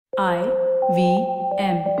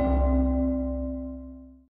IVM.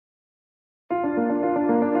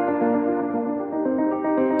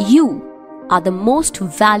 You are the most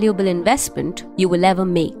valuable investment you will ever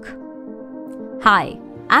make. Hi,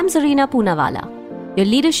 I'm Zarina Poonawala, your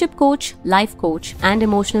leadership coach, life coach, and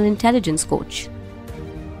emotional intelligence coach.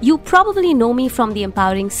 You probably know me from the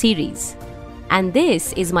Empowering series, and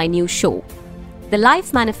this is my new show, The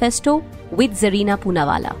Life Manifesto with Zarina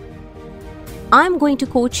Poonawala. I'm going to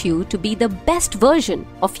coach you to be the best version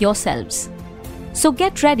of yourselves. So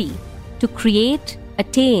get ready to create,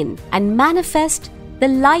 attain, and manifest the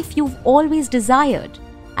life you've always desired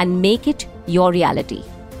and make it your reality.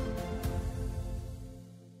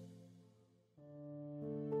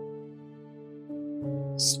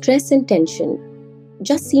 Stress and tension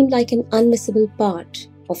just seem like an unmissable part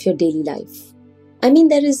of your daily life. I mean,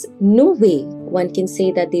 there is no way one can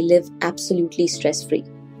say that they live absolutely stress-free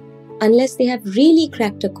unless they have really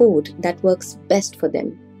cracked a code that works best for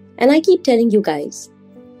them. And I keep telling you guys,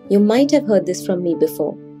 you might have heard this from me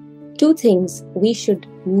before. Two things we should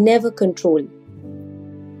never control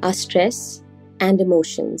are stress and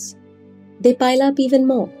emotions. They pile up even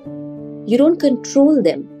more. You don't control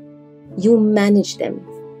them, you manage them.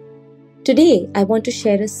 Today, I want to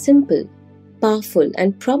share a simple, powerful,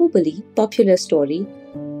 and probably popular story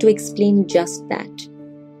to explain just that.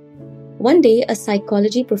 One day, a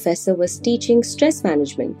psychology professor was teaching stress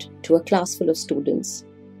management to a class full of students.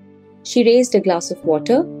 She raised a glass of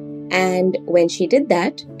water, and when she did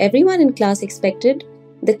that, everyone in class expected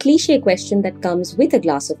the cliché question that comes with a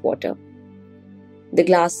glass of water. The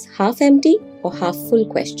glass half empty or half full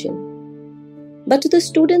question. But to the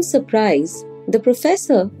students' surprise, the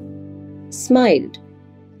professor smiled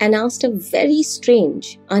and asked a very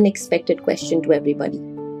strange, unexpected question to everybody.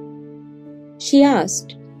 She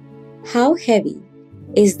asked, "How heavy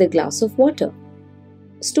is the glass of water?"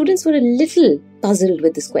 Students were a little puzzled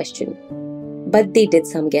with this question, but they did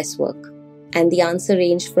some guesswork, and the answer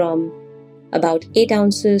ranged from about 8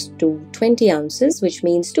 ounces to 20 ounces, which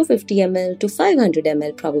means 250 ml to 500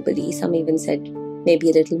 ml probably. Some even said maybe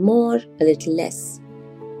a little more, a little less.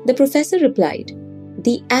 The professor replied,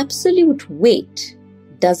 "The absolute weight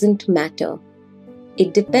doesn't matter.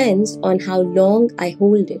 It depends on how long I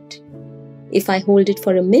hold it. If I hold it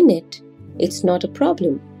for a minute, it's not a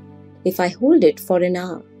problem. If I hold it for an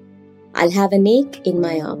hour, I'll have an ache in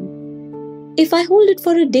my arm. If I hold it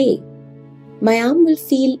for a day, my arm will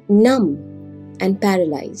feel numb and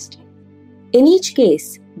paralyzed. In each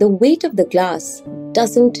case, the weight of the glass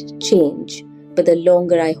doesn't change, but the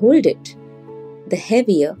longer I hold it, the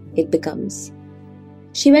heavier it becomes."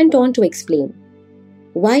 She went on to explain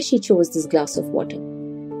why she chose this glass of water.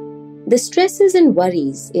 The stresses and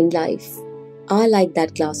worries in life are like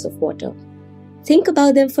that glass of water. Think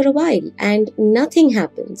about them for a while and nothing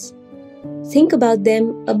happens. Think about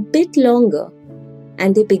them a bit longer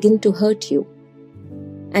and they begin to hurt you.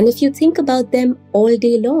 And if you think about them all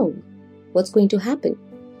day long, what's going to happen?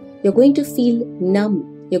 You're going to feel numb.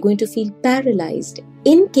 You're going to feel paralyzed,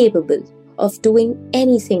 incapable of doing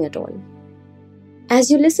anything at all. As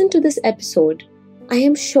you listen to this episode, I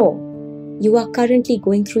am sure you are currently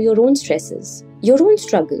going through your own stresses, your own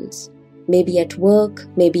struggles, maybe at work,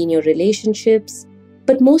 maybe in your relationships,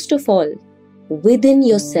 but most of all, within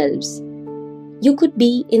yourselves. You could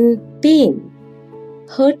be in pain,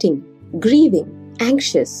 hurting, grieving,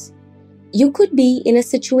 anxious. You could be in a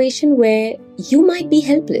situation where you might be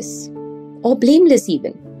helpless or blameless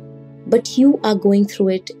even, but you are going through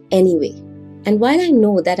it anyway. And while I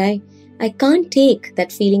know that I can't take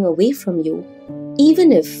that feeling away from you,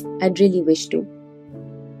 even if I'd really wish to,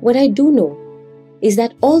 what I do know is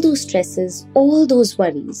that all those stresses, all those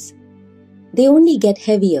worries, they only get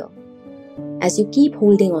heavier as you keep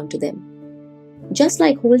holding on to them. Just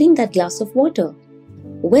like holding that glass of water.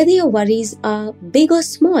 Whether your worries are big or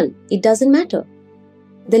small, it doesn't matter.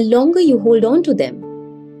 The longer you hold on to them,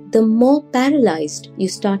 the more paralyzed you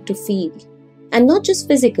start to feel. And not just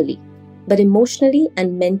physically, but emotionally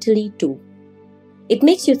and mentally too. It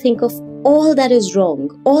makes you think of all that is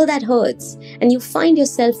wrong, all that hurts, and you find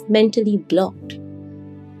yourself mentally blocked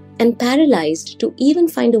and paralyzed to even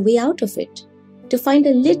find a way out of it, to find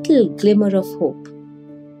a little glimmer of hope.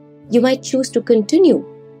 You might choose to continue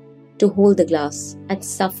to hold the glass and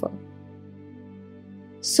suffer.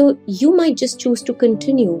 So you might just choose to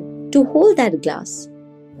continue to hold that glass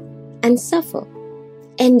and suffer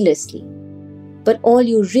endlessly. But all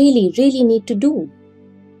you really, really need to do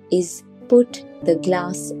is put the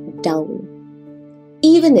glass down.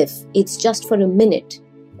 Even if it's just for a minute,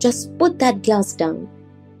 just put that glass down.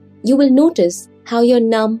 You will notice how your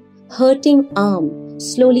numb, hurting arm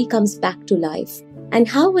slowly comes back to life and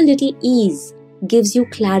how a little ease gives you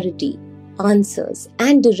clarity, answers,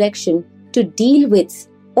 and direction to deal with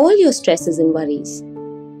all your stresses and worries.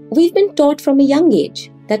 We've been taught from a young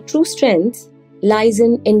age that true strength lies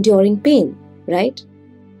in enduring pain, right?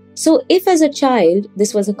 So if as a child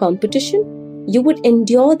this was a competition, you would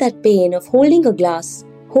endure that pain of holding the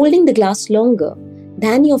glass longer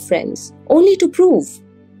than your friends, only to prove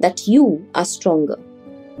that you are stronger.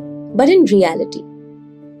 But in reality,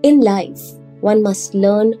 in life, one must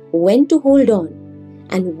learn when to hold on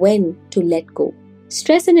and when to let go.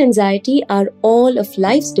 Stress and anxiety are all of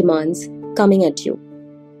life's demands coming at you,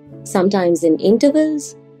 sometimes in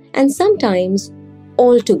intervals and sometimes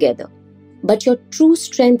all together. But your true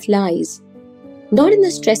strength lies not in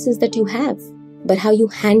the stresses that you have, but how you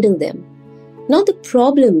handle them. Not the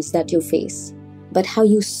problems that you face, but how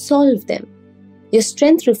you solve them. Your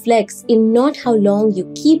strength reflects in not how long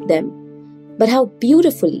you keep them, but how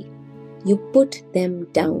beautifully you put them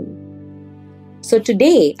down. So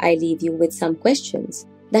today, I leave you with some questions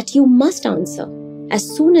that you must answer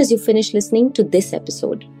as soon as you finish listening to this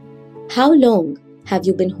episode. How long have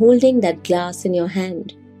you been holding that glass in your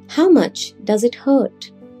hand? How much does it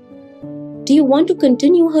hurt? Do you want to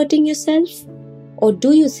continue hurting yourself? Or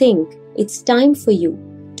do you think it's time for you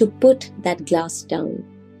to put that glass down?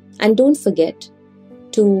 And don't forget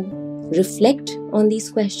to reflect on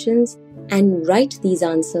these questions and write these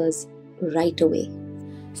answers right away.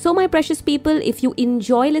 So my precious people, if you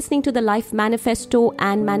enjoy listening to the Life Manifesto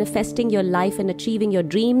and manifesting your life and achieving your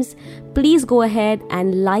dreams, please go ahead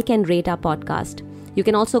and like and rate our podcast. You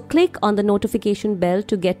can also click on the notification bell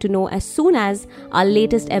to get to know as soon as our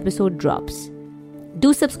latest episode drops.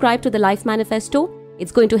 Do subscribe to the Life Manifesto.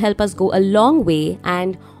 It's going to help us go a long way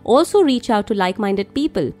and also reach out to like-minded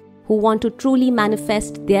people who want to truly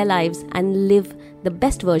manifest their lives and live the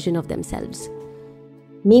best version of themselves.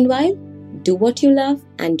 Meanwhile, do what you love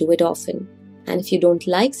and do it often. And if you don't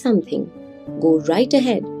like something, go right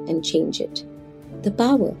ahead and change it. The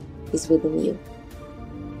power is within you.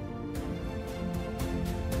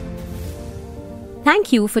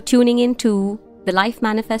 Thank you for tuning in to the Life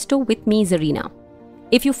Manifesto with me, Zarina.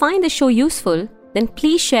 If you find the show useful, then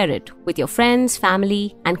please share it with your friends,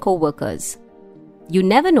 family, and co-workers. You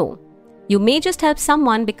never know. You may just help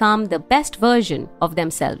someone become the best version of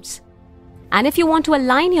themselves. And if you want to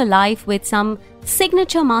align your life with some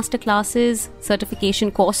signature masterclasses,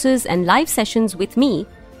 certification courses, and live sessions with me,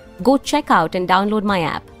 go check out and download my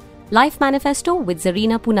app, Life Manifesto with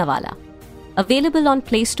Zarina Poonawalla, available on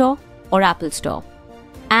Play Store or Apple Store.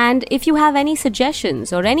 And if you have any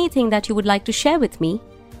suggestions or anything that you would like to share with me,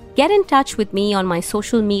 get in touch with me on my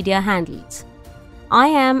social media handles. I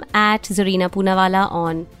am at Zarina Poonawalla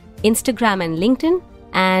on Instagram and LinkedIn,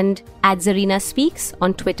 and at Zarina Speaks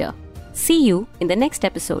on Twitter. See you in the next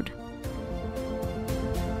episode.